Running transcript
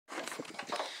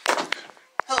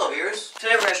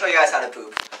Today we're going to show you guys how to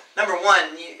poop. Number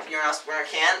one, you're not wearing a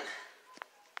can.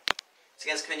 It's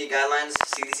against community guidelines,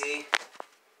 CDC.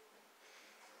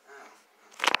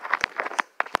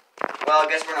 Well, I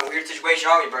guess we're in a weird situation,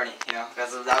 aren't we, Bernie? You know,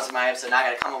 because that was my episode. Now I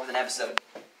got to come up with an episode.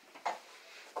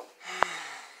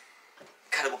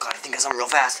 God, I think I'm real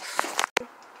fast.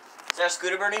 Is that a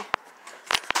scooter, Bernie? Is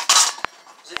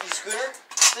it your scooter?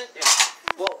 Is it?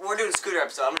 Yeah. Well, we're doing a scooter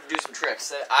episode. I'm gonna do some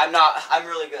tricks. I'm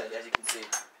really good, as you can see.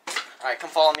 All right,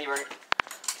 come follow me, Bernie.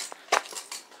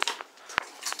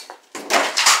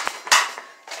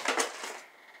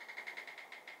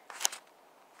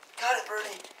 Got it,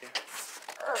 Bernie.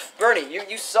 Bernie,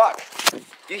 you suck.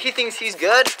 He thinks he's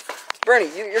good. Bernie,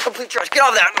 you're complete trash. Get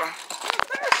off that.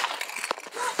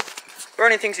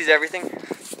 Bernie thinks he's everything.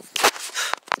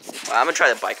 Well, I'm gonna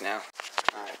try the bike now.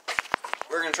 All right,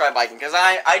 we're gonna try biking because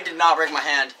I did not break my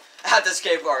hand at the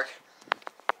skate park.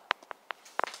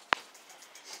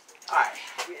 All right,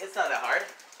 it's not that hard.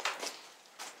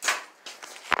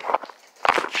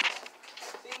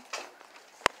 See?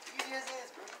 Easy as it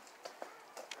is, bro.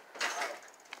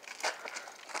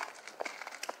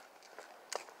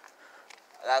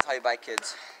 That's how you bike,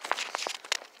 kids.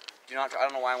 I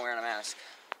don't know why I'm wearing a mask.